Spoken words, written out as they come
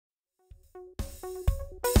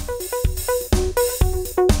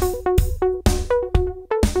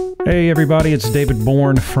Hey everybody, it's David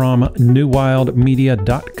Bourne from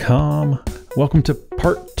newwildmedia.com. Welcome to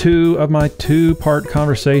part 2 of my 2-part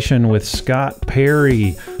conversation with Scott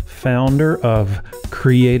Perry, founder of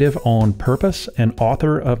Creative on Purpose and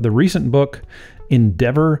author of the recent book,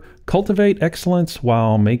 Endeavor, Cultivate Excellence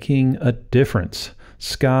While Making a Difference.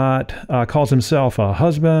 Scott calls himself a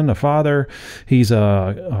husband, a father. He's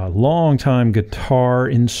a longtime guitar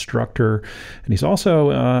instructor, and he's also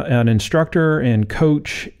an instructor and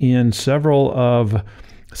coach in several of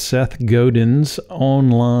Seth Godin's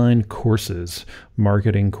online courses,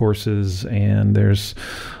 marketing courses, and there's,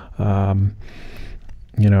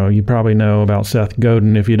 you probably know about Seth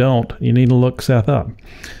Godin. If you don't, you need to look Seth up.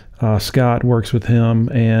 Scott works with him,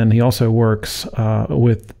 and he also works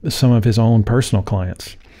with some of his own personal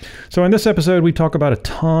clients. So in this episode, we talk about a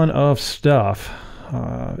ton of stuff,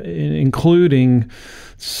 including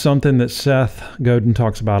something that Seth Godin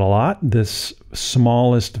talks about a lot, this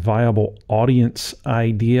smallest viable audience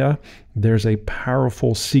idea. There's a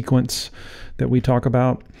powerful sequence that we talk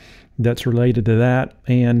about that's related to that.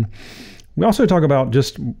 And we also talk about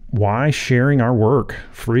just why sharing our work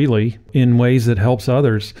freely in ways that helps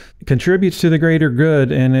others contributes to the greater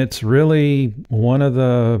good, and it's really one of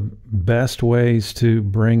the best ways to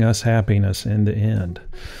bring us happiness in the end.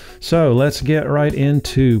 So let's get right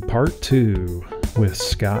into part 2 with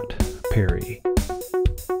Scott Perry.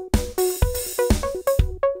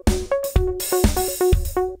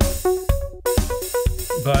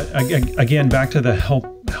 But again, back to the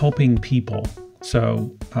helping people.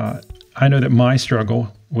 So I know that my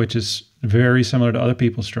struggle, which is very similar to other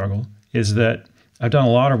people's struggle, is that I've done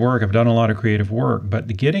a lot of work, I've done a lot of creative work, but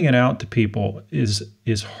getting it out to people is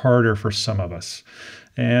harder for some of us.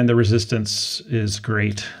 And the resistance is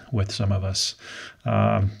great with some of us.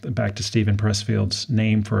 Back to Stephen Pressfield's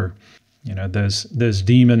name for, those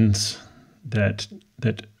demons that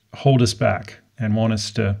hold us back and want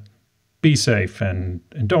us to be safe and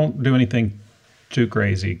don't do anything too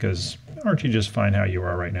crazy, because aren't you just fine how you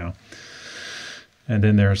are right now? And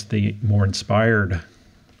then there's the more inspired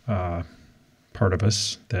part of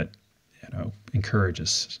us that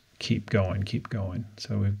encourages, keep going.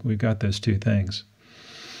 So we've got those two things.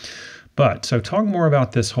 But so talk more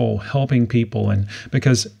about this whole helping people, and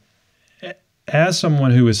because as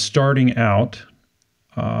someone who is starting out,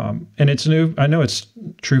 and it's new, I know it's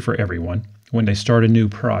true for everyone when they start a new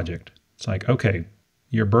project. It's like, okay,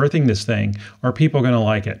 you're birthing this thing. Are people going to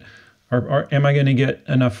like it? Or am I going to get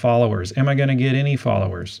enough followers? Am I going to get any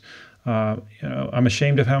followers? I'm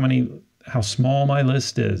ashamed of how small my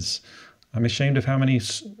list is. I'm ashamed of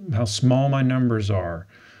how small my numbers are.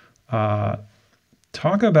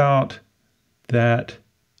 Talk about that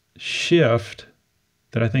shift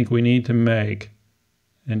that I think we need to make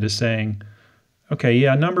into saying, okay,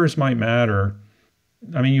 yeah, numbers might matter.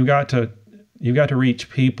 I mean, you got to reach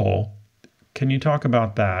people. Can you talk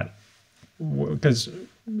about that? Because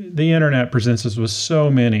the internet presents us with so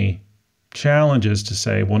many challenges to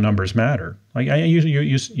say, well, numbers matter. Like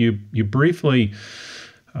you briefly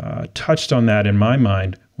touched on that in my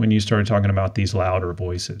mind when you started talking about these louder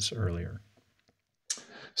voices earlier.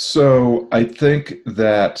 So I think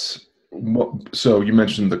that, so you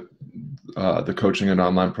mentioned the coaching and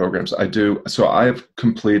online programs. I do. So I have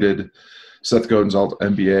completed Seth Godin's Alt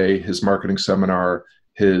MBA, his marketing seminar,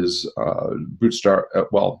 his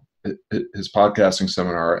his podcasting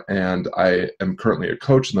seminar, and I am currently a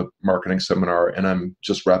coach in the marketing seminar, and I'm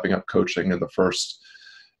just wrapping up coaching in the first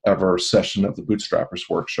ever session of the Bootstrappers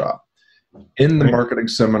Workshop. In the marketing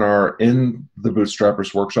seminar, in the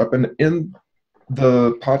Bootstrappers Workshop, and in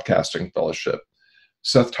the podcasting fellowship,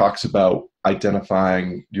 Seth talks about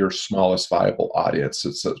identifying your smallest viable audience.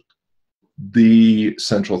 It's the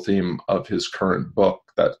central theme of his current book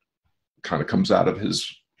that kind of comes out of his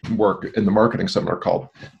work in the marketing seminar.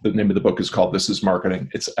 The name of the book is called This Is Marketing.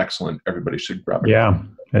 It's excellent. Everybody should grab it. Yeah,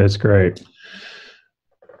 it's great.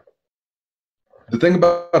 The thing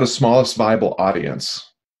about a smallest viable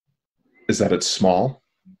audience is that it's small,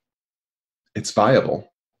 it's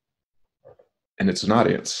viable, and it's an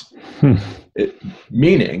audience.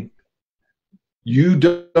 Meaning you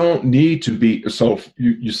don't need to be, so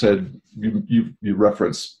you said, you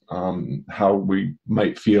referenced how we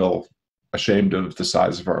might feel ashamed of the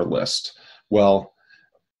size of our list. Well,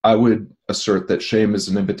 I would assert that shame is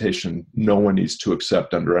an invitation no one needs to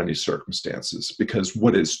accept under any circumstances, because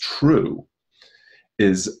what is true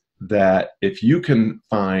is that if you can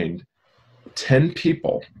find 10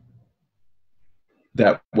 people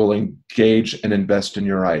that will engage and invest in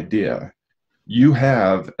your idea, you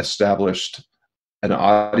have established an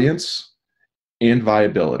audience and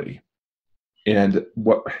viability. And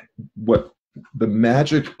what the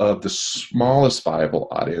magic of the smallest viable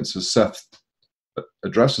audience, as Seth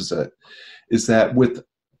addresses it, is that with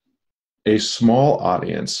a small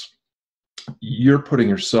audience, you're putting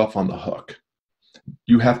yourself on the hook.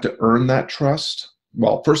 You have to earn that trust.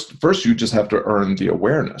 Well, first you just have to earn the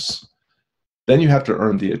awareness. Then you have to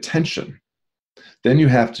earn the attention. Then you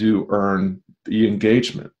have to earn the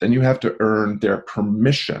engagement. Then you have to earn their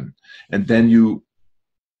permission. And then you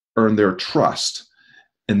earn their trust.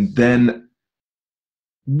 And then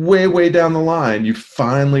way, way down the line, you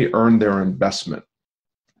finally earn their investment.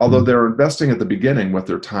 Although they're investing at the beginning with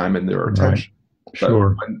their time and their attention. Right.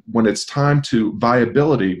 Sure. But when it's time to,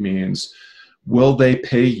 viability means, will they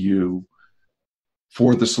pay you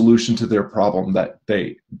for the solution to their problem that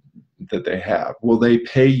they have? Will they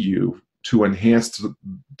pay you to enhance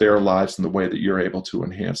their lives in the way that you're able to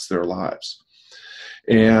enhance their lives?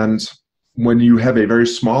 And when you have a very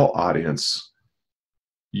small audience,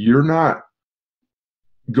 you're not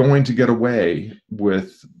going to get away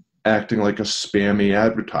with acting like a spammy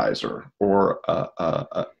advertiser or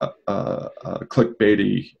a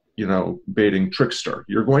clickbaity, baiting trickster.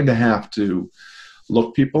 You're going to have to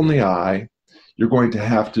look people in the eye. You're going to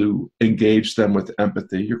have to engage them with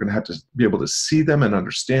empathy. You're going to have to be able to see them and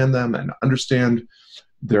understand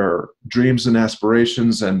their dreams and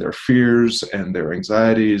aspirations and their fears and their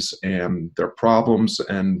anxieties and their problems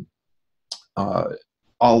and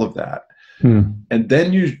all of that. And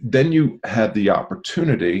then you have the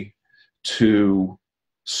opportunity to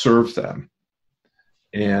serve them.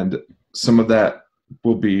 And some of that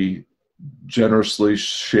will be generously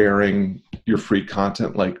sharing your free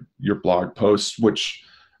content, like your blog posts, which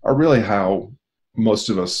are really how most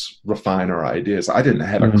of us refine our ideas. I didn't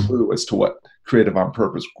have a clue as to what Creative on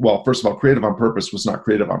Purpose. Well, first of all, Creative on Purpose was not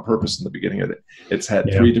Creative on Purpose in the beginning of it. It's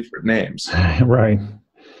had 3 different names. Right.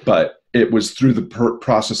 But it was through the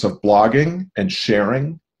process of blogging and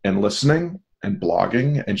sharing and listening and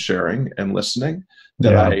blogging and sharing and listening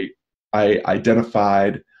that I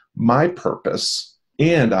identified my purpose,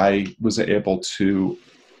 and I was able to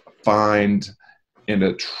find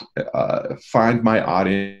my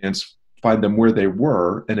audience, find them where they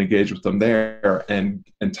were, and engage with them there, and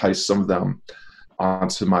entice some of them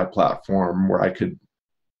onto my platform where I could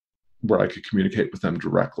communicate with them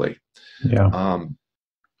directly. Yeah.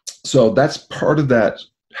 So that's part of that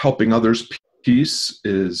helping others piece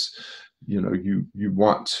is, you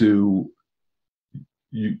want to,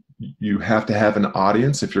 you have to have an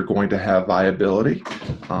audience if you're going to have viability.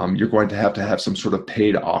 You're going to have some sort of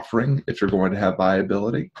paid offering if you're going to have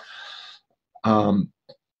viability. But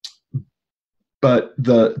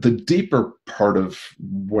the deeper part of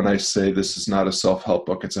when I say this is not a self-help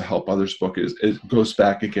book, it's a help others book, is it goes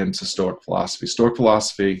back again to Stoic philosophy. Stoic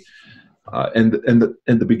philosophy, and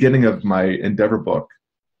the beginning of my Endeavor book,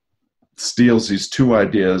 steals these 2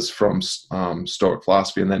 ideas from Stoic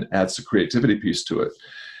philosophy and then adds the creativity piece to it.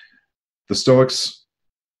 The Stoics,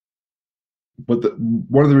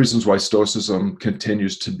 one of the reasons why Stoicism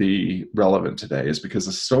continues to be relevant today is because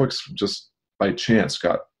the Stoics just by chance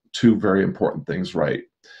got 2 very important things right.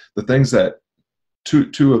 The things that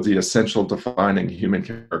two of the essential defining human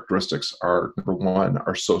characteristics are, number 1,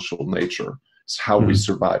 our social nature. It's how we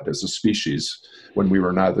survived as a species when we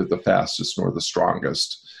were neither the fastest nor the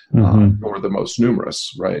strongest, nor the most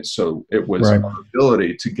numerous, right? So it was our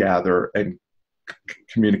ability to gather and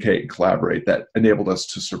communicate and collaborate that enabled us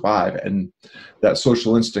to survive. And that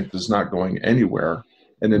social instinct is not going anywhere.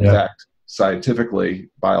 And in fact, scientifically,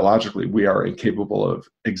 biologically, we are incapable of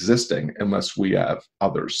existing unless we have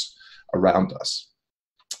others around us.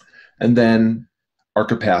 And then our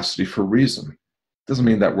capacity for reason. Doesn't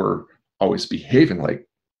mean that we're always behaving like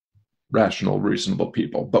rational, reasonable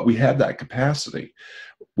people, but we have that capacity.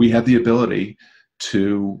 We have the ability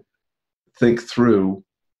to think through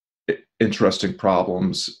interesting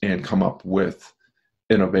problems and come up with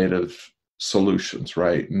innovative solutions,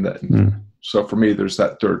 right? And so for me, there's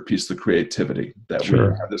that third piece, the creativity, that we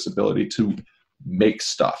have this ability to make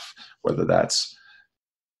stuff, whether that's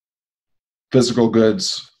physical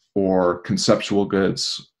goods or conceptual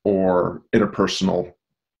goods or interpersonal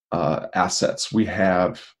assets. We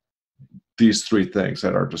have these 3 things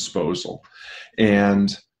at our disposal.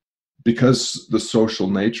 And because the social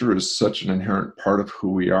nature is such an inherent part of who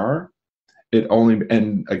we are,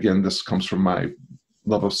 and again, this comes from my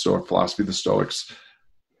love of Stoic philosophy, the Stoics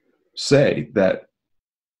say that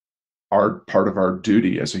part of our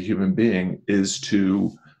duty as a human being is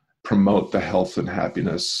to promote the health and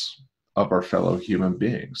happiness of our fellow human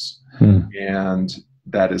beings. And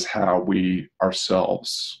that is how we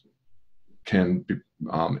ourselves can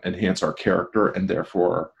enhance our character and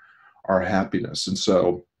therefore our happiness. And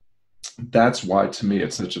so that's why, to me,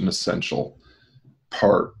 it's such an essential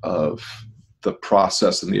part of the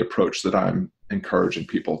process and the approach that I'm encouraging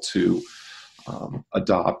people to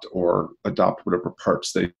adopt whatever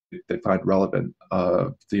parts they find relevant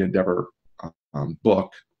of the Endeavor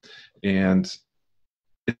book. And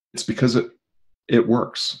it's because it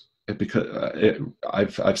works.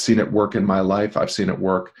 I've seen it work in my life. I've seen it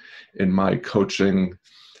work in my coaching,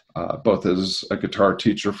 both as a guitar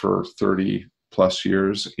teacher for 30 plus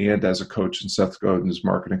years and as a coach in Seth Godin's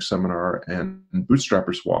marketing seminar and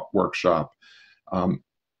Bootstrappers workshop. And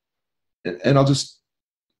I'll just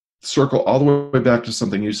circle all the way back to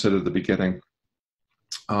something you said at the beginning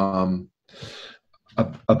about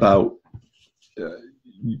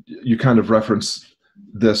you kind of referenced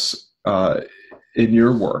this in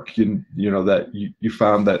your work, you know, that you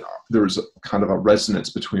found that there's kind of a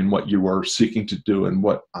resonance between what you were seeking to do and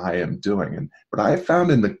what I am doing. And what I have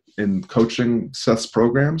found in coaching Seth's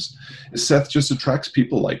programs is Seth just attracts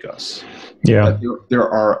people like us. Yeah. There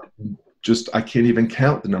are just, I can't even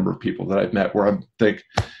count the number of people that I've met where I think,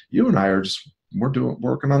 you and I are just,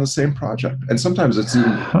 working on the same project. And sometimes it's in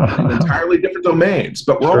entirely different domains,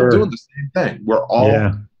 but we're all doing the same thing. We're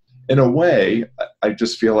all, in a way, I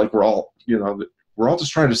just feel like we're all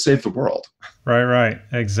just trying to save the world. Right.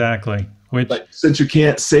 Exactly. But since you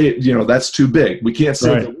can't say, that's too big. We can't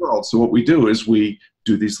save the world. So what we do is we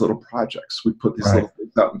do these little projects. We put these little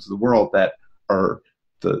things out into the world that are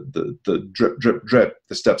the drip, drip, drip,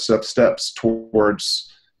 the steps towards,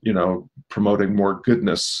 promoting more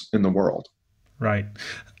goodness in the world. Right.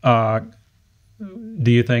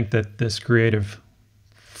 Do you think that this creative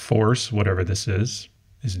force, whatever this is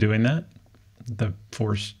doing that? The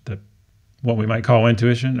force, what we might call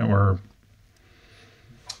intuition, or?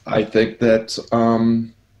 I think that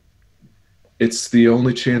it's the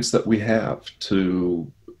only chance that we have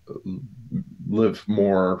to live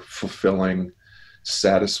more fulfilling,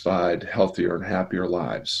 satisfied, healthier, and happier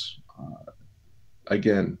lives.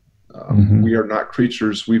 We are not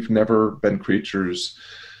creatures. We've never been creatures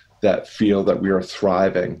that feel that we are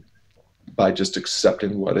thriving by just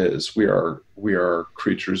accepting what is. We are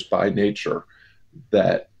creatures by nature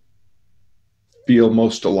that feel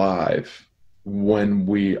most alive when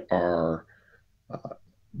we are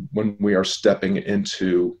stepping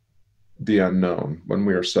into the unknown, when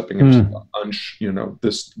we are stepping into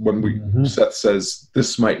Seth says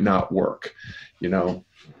this might not work.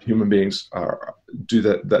 Human beings do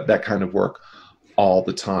that kind of work all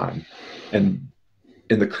the time, and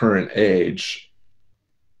in the current age,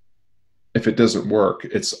 if it doesn't work,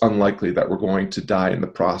 it's unlikely that we're going to die in the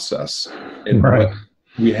process. And what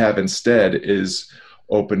we have instead is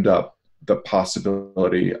opened up the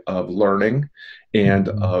possibility of learning and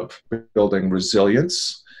of building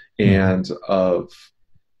resilience and of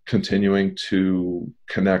continuing to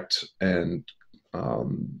connect and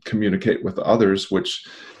communicate with others, which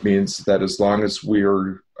means that as long as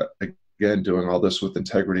we're, again, doing all this with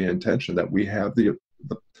integrity and intention, that we have the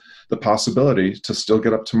possibility to still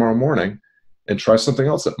get up tomorrow morning and try something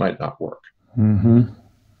else that might not work.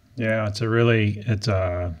 Yeah, it's a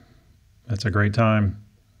great time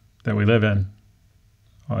that we live in.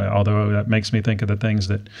 Although that makes me think of the things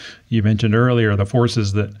that you mentioned earlier, the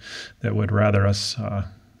forces that would rather us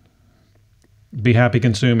be happy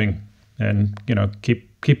consuming and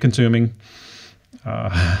keep consuming.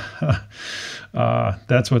 That's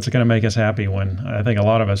what's going to make us happy. When I think a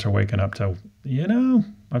lot of us are waking up to,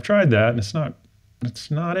 I've tried that and it's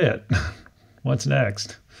not it. What's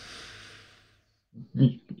next?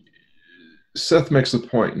 Seth makes the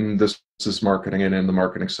point, and this is marketing and in the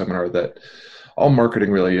marketing seminar, that all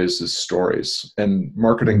marketing really is stories, and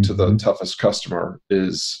marketing to the toughest customer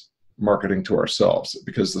is marketing to ourselves,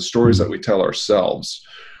 because the stories that we tell ourselves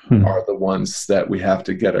are the ones that we have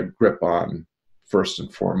to get a grip on first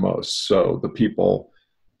and foremost. So the people,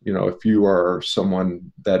 if you are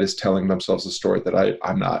someone that is telling themselves a story that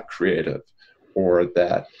I'm not creative, or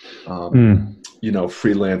that,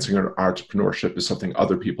 freelancing or entrepreneurship is something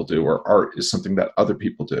other people do, or art is something that other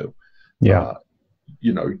people do. Yeah.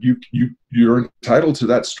 You're entitled to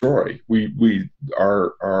that story.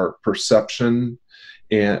 Our perception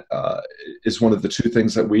and is one of the two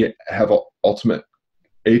things that we have ultimate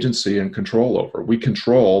agency and control over. We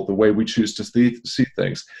control the way we choose to see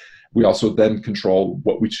things. We also then control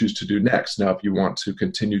what we choose to do next. Now, if you want to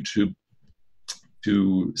continue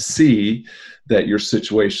to see that your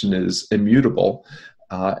situation is immutable,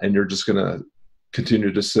 and you're just going to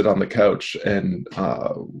continue to sit on the couch and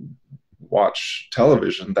watch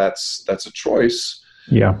television, that's a choice.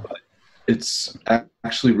 Yeah. it's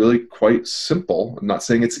actually really quite simple. I'm not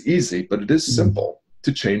saying it's easy, but it is simple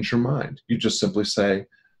to change your mind. You just simply say,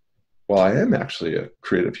 well, I am actually a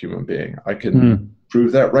creative human being. I can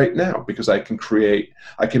prove that right now because I can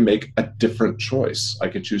make a different choice. I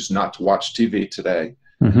can choose not to watch TV today.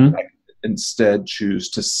 I can instead choose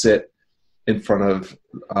to sit in front of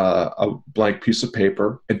a blank piece of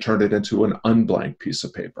paper and turn it into an unblank piece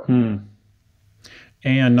of paper.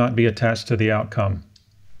 And not be attached to the outcome.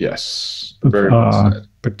 Yes, very well said.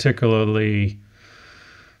 Particularly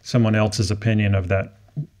someone else's opinion of that,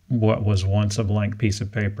 what was once a blank piece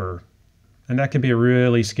of paper. And that can be a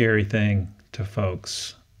really scary thing to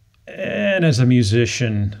folks. And as a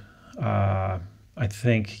musician, I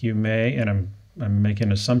think you may, and I'm making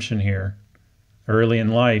an assumption here, early in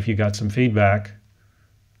life, you got some feedback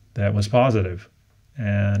that was positive.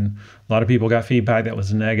 And a lot of people got feedback that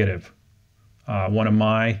was negative. One of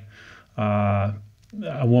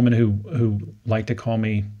a woman who liked to call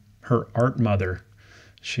me her art mother,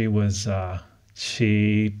 she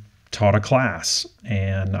taught a class,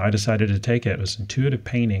 and I decided to take it. It was intuitive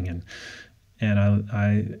painting, and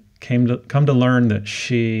I come to learn that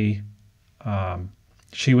she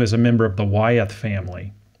was a member of the Wyeth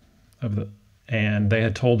family and they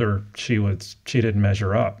had told her she didn't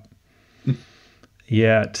measure up.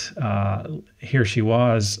 Yet here she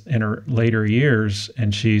was in her later years,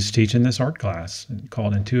 and she's teaching this art class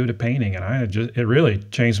called intuitive painting, and it really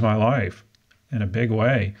changed my life in a big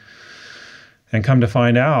way. And come to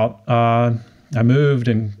find out, I moved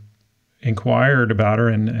and inquired about her,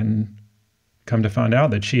 and come to find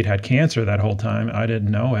out that she'd had cancer that whole time. I didn't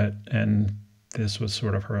know it, and this was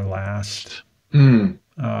sort of her last, her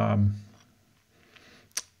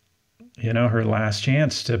last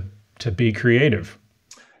chance to be creative.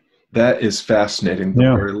 That is fascinating.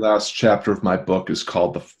 The very last chapter of my book is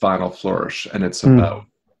called The Final Flourish, and it's about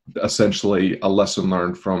essentially a lesson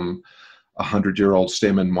learned from 100-year-old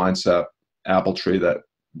stamen winesap apple tree that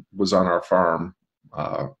was on our farm,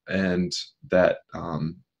 and that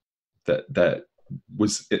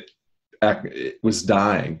was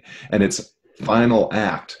dying, and its final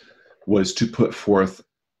act was to put forth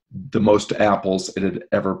the most apples it had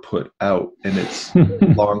ever put out in its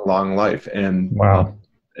long life. And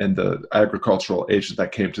and the agricultural agent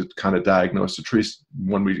that came to kind of diagnose the tree,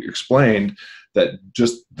 when we explained that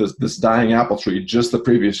just this dying apple tree just the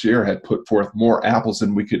previous year had put forth more apples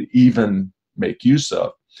than we could even make use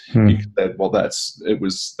of, he said, well, that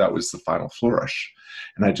was the final flourish.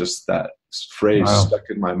 And that phrase stuck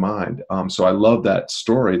in my mind. So I love that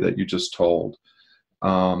story that you just told.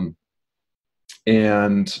 And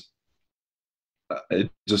I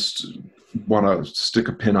just want to stick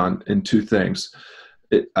a pin in two things.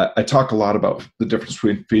 I talk a lot about the difference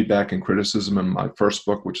between feedback and criticism in my first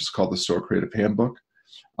book, which is called the Stoic Creative Handbook.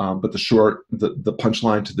 But the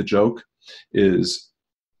punchline to the joke is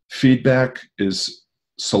feedback is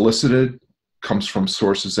solicited, comes from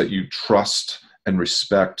sources that you trust and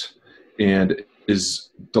respect, and is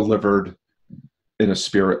delivered in a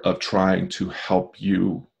spirit of trying to help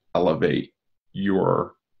you elevate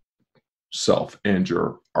yourself and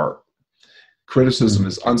your art. Criticism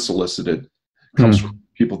is unsolicited, comes from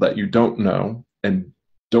people that you don't know and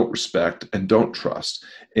don't respect and don't trust,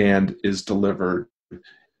 and is delivered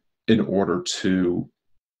in order to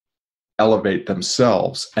elevate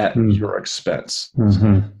themselves at your expense.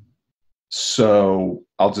 So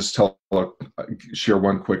I'll just share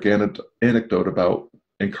one quick anecdote about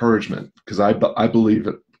encouragement, because I believe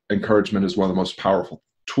that encouragement is one of the most powerful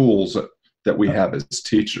tools that we have as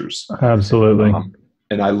teachers. Absolutely.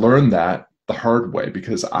 And I learned that the hard way,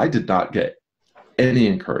 because I did not get any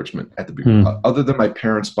encouragement at the beginning, other than my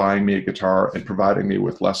parents buying me a guitar and providing me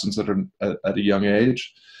with lessons at a young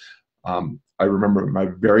age. I remember my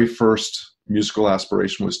very first musical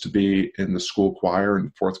aspiration was to be in the school choir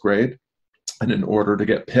in 4th grade. And in order to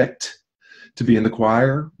get picked to be in the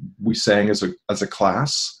choir, we sang as a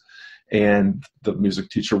class, and the music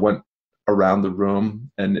teacher went around the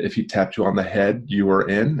room, and if he tapped you on the head, you were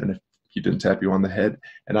in, and if he didn't tap you on the head.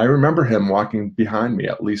 And I remember him walking behind me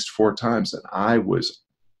at least 4 times, and I was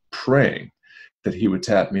praying that he would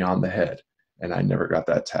tap me on the head, and I never got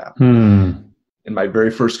that tap. And my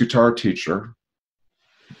very first guitar teacher,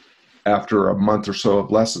 after a month or so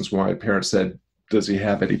of lessons, when my parents said, does he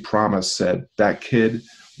have any promise, said, that kid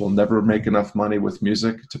will never make enough money with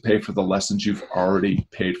music to pay for the lessons you've already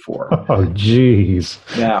paid for. Oh, geez.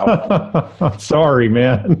 Now, sorry,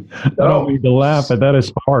 man. I don't mean to laugh, but that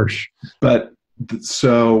is harsh. But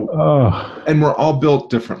and we're all built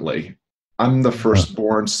differently. I'm the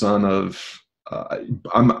firstborn son of,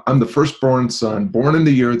 I'm the firstborn son, born in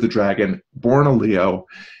the year of the dragon, born a Leo.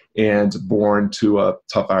 and born to a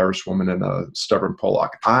tough Irish woman and a stubborn Polak.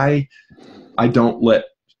 I don't let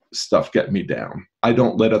stuff get me down. I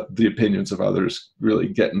don't let the opinions of others really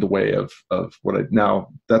get in the way of what I, now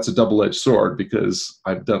that's a double-edged sword, because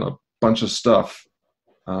I've done a bunch of stuff,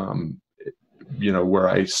 where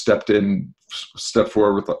I stepped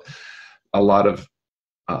forward with a lot of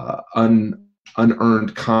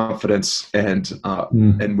unearned confidence and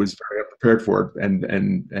was very unprepared for it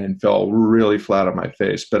and fell really flat on my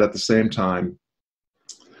face. But at the same time,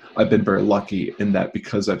 I've been very lucky in that,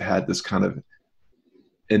 because I've had this kind of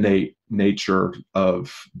innate nature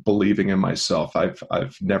of believing in myself.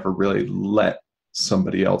 I've never really let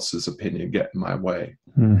somebody else's opinion get in my way.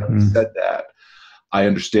 Having said that, I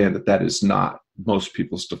understand that is not most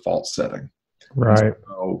people's default setting. Right.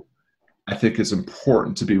 So I think it's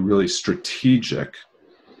important to be really strategic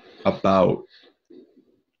about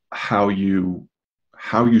how you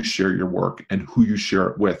share your work and who you share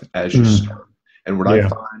it with as you start. And what I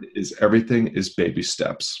find is everything is baby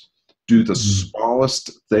steps. Do the smallest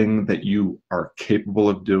thing that you are capable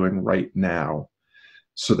of doing right now,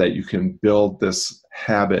 so that you can build this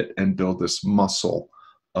habit and build this muscle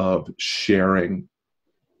of sharing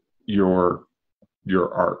your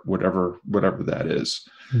art, whatever that is.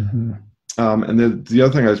 And then the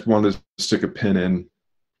other thing I wanted to stick a pin in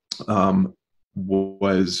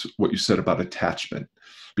was what you said about attachment,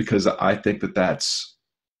 because I think the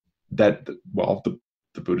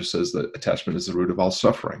Buddha says that attachment is the root of all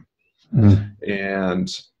suffering.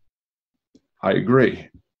 And I agree.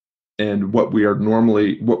 And what we are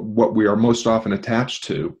most often attached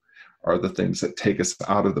to are the things that take us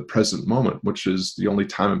out of the present moment, which is the only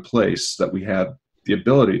time and place that we have the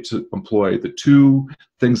ability to employ the two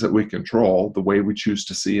things that we control, the way we choose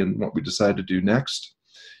to see and what we decide to do next,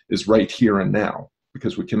 is right here and now,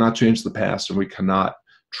 because we cannot change the past and we cannot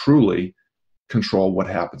truly control what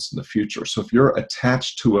happens in the future. So if you're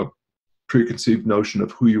attached to a preconceived notion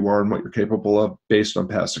of who you are and what you're capable of based on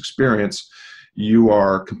past experience, you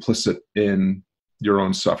are complicit in your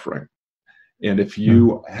own suffering. And if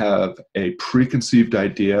you have a preconceived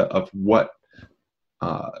idea of what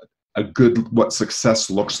success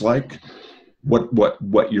looks like,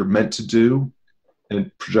 what you're meant to do, and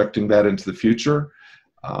projecting that into the future,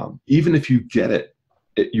 even if you get it,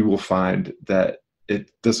 you will find that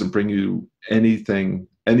it doesn't bring you any of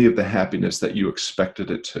the happiness that you expected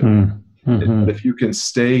it to. But if you can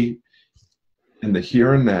stay in the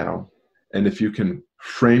here and now, and if you can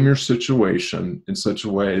frame your situation in such a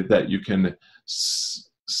way that you can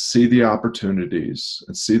see the opportunities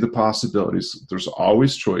and see the possibilities, there's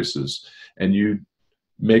always choices, and you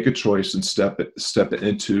make a choice and step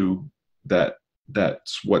into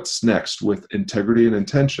that's what's next with integrity and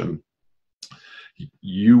intention,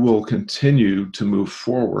 you will continue to move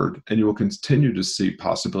forward, and you will continue to see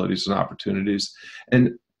possibilities and opportunities.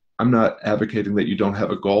 And I'm not advocating that you don't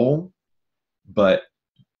have a goal, but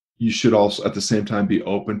you should also at the same time be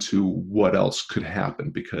open to what else could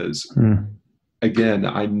happen, because again,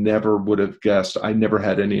 I never would have guessed. I never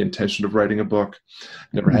had any intention of writing a book,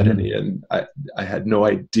 never had any, and I had no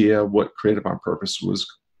idea what Creative on Purpose was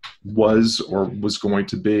going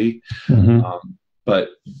to be. But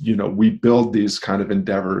we build these kind of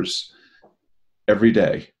endeavors every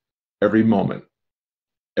day, every moment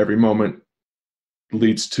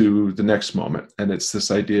leads to the next moment. And it's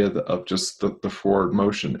this idea of just the forward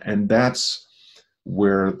motion. And that's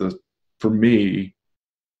where for me,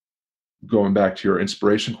 going back to your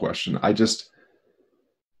inspiration question, I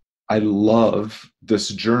love this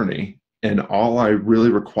journey, and all I really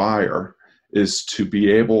require is to be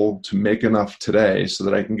able to make enough today so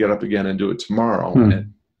that I can get up again and do it tomorrow.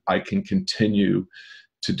 And I can continue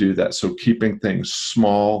to do that. So keeping things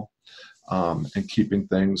small, and keeping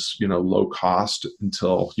things, low cost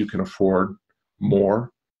until you can afford more,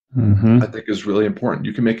 I think is really important.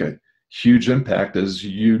 You can make a huge impact, as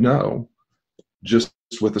you know, just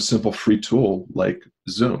with a simple free tool like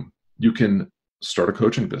Zoom. You can start a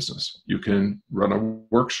coaching business. You can run a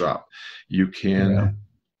workshop. You can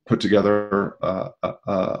put together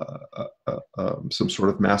some sort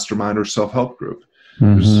of mastermind or self-help group.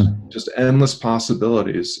 There's just endless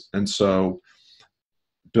possibilities. And so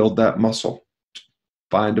build that muscle.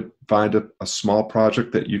 Find a small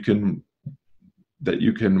project that you can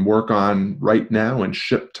work on right now and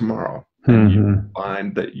ship tomorrow. And you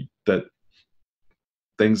find that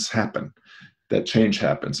things happen, that change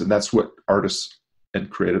happens. And that's what artists and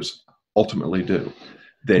creatives ultimately do.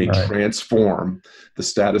 They transform the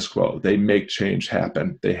status quo. They make change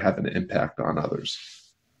happen. They have an impact on others.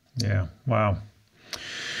 Yeah. Wow.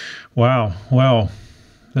 Well,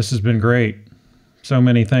 this has been great. so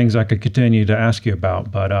many things I could continue to ask you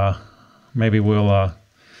about, but maybe we'll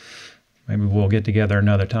get together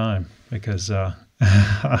another time because.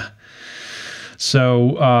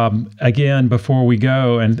 So again, before we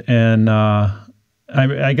go, I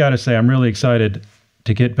got to say, I'm really excited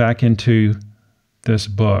to get back into this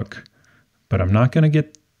book, but I'm not going to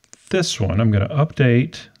get this one. I'm going to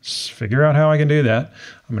figure out how I can do that.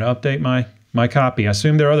 I'm going to update my copy. I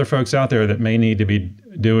assume there are other folks out there that may need to be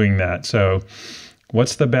doing that. So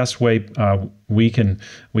what's the best way we can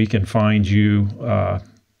find you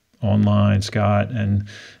online, Scott, and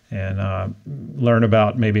learn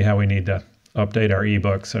about maybe how we need to update our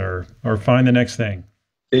ebooks or find the next thing?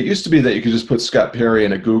 It used to be that you could just put Scott Perry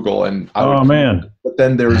in a Google and but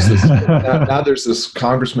then there was this, now there's this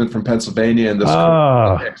congressman from Pennsylvania and this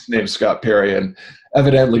named Scott Perry, and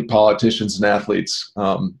evidently politicians and athletes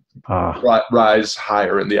rise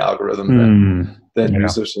higher in the algorithm than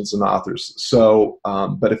musicians and authors. So,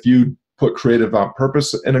 but if you put Creative on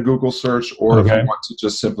Purpose in a Google search, or if you want to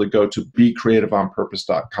just simply go to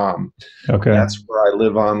becreativeonpurpose.com. That's where I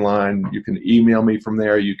live online. You can email me from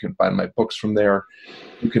there. You can find my books from there.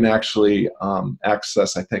 You can actually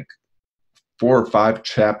access, I think, 4 or 5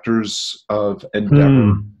 chapters of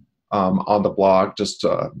Endeavor on the blog. Just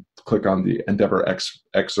click on the Endeavor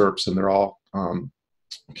excerpts, and they're all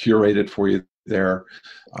curated for you there.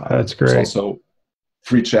 That's great. There's also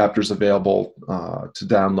free chapters available to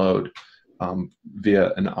download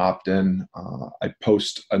via an opt-in. I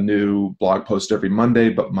post a new blog post every Monday,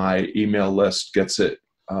 but my email list gets it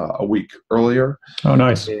a week earlier. Oh,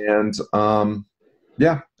 nice. And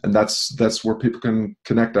and that's where people can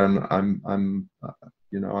connect. I'm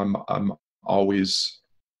always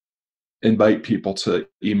invite people to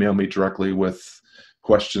email me directly with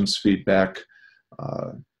questions, feedback,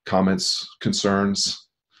 comments, concerns,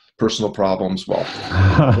 personal problems. Well,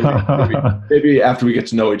 maybe after we get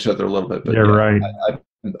to know each other a little bit. But You're right.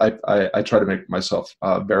 I try to make myself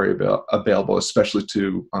very available, especially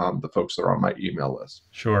to the folks that are on my email list.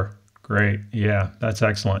 Sure. Great. Yeah, that's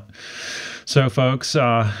excellent. So, folks,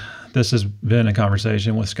 this has been a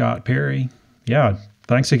conversation with Scott Perry. Yeah,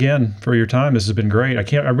 thanks again for your time. This has been great. I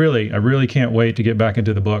really can't wait to get back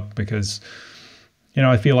into the book because,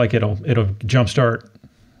 I feel like it'll jumpstart,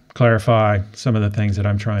 clarify some of the things that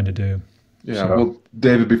I'm trying to do. Yeah. So, well,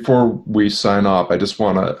 David, before we sign off, I just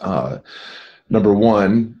want to, number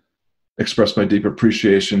one, express my deep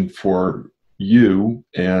appreciation for you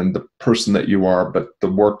and the person that you are, but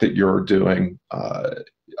the work that you're doing, I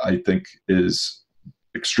think is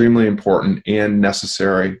extremely important and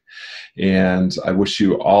necessary. And I wish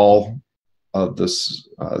you all of this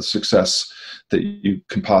success that you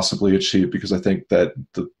can possibly achieve, because I think that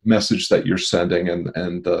the message that you're sending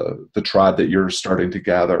and the tribe that you're starting to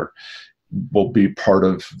gather will be part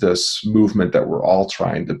of this movement that we're all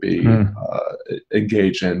trying to be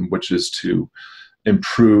engage in, which is to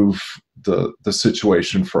improve the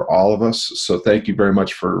situation for all of us. So thank you very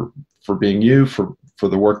much for being you, for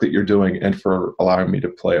the work that you're doing, and for allowing me to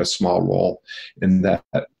play a small role in that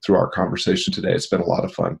through our conversation today. It's been a lot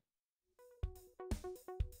of fun.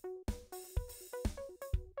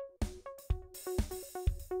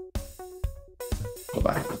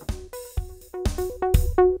 Bye-bye.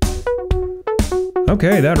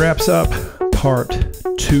 Okay, that wraps up part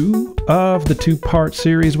 2 of the 2-part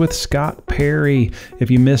series with Scott Perry. If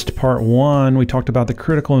you missed part 1, we talked about the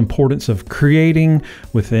critical importance of creating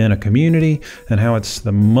within a community and how it's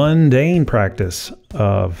the mundane practice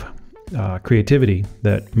of creativity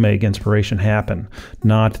that make inspiration happen,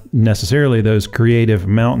 not necessarily those creative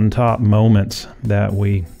mountaintop moments that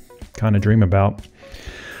we kind of dream about.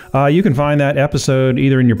 You can find that episode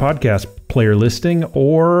either in your podcast player listing,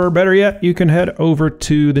 or better yet, you can head over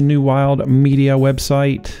to the New Wild Media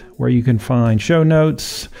website where you can find show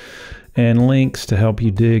notes and links to help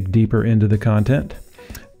you dig deeper into the content.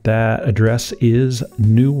 That address is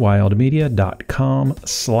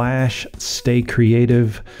newwildmedia.com/stay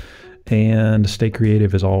creative, and stay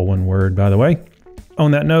creative is all one word, by the way.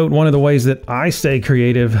 On that note, one of the ways that I stay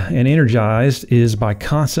creative and energized is by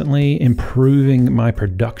constantly improving my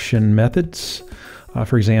production methods.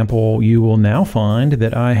 For example, you will now find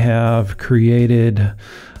that I have created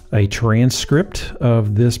a transcript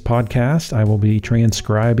of this podcast. I will be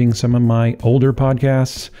transcribing some of my older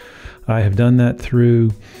podcasts. I have done that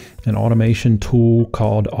through an automation tool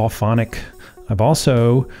called Auphonic. I've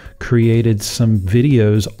also created some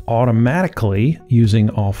videos automatically using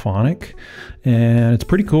Auphonic, and it's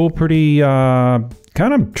pretty cool, pretty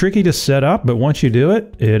kind of tricky to set up, but once you do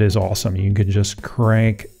it, it is awesome. You can just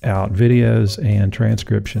crank out videos and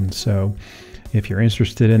transcriptions. So If you're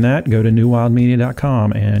interested in that, go to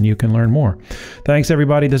newwildmedia.com and you can learn more. Thanks,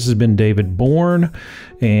 everybody. This has been David Bourne,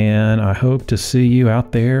 and I hope to see you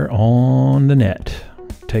out there on the net.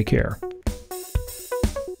 Take care.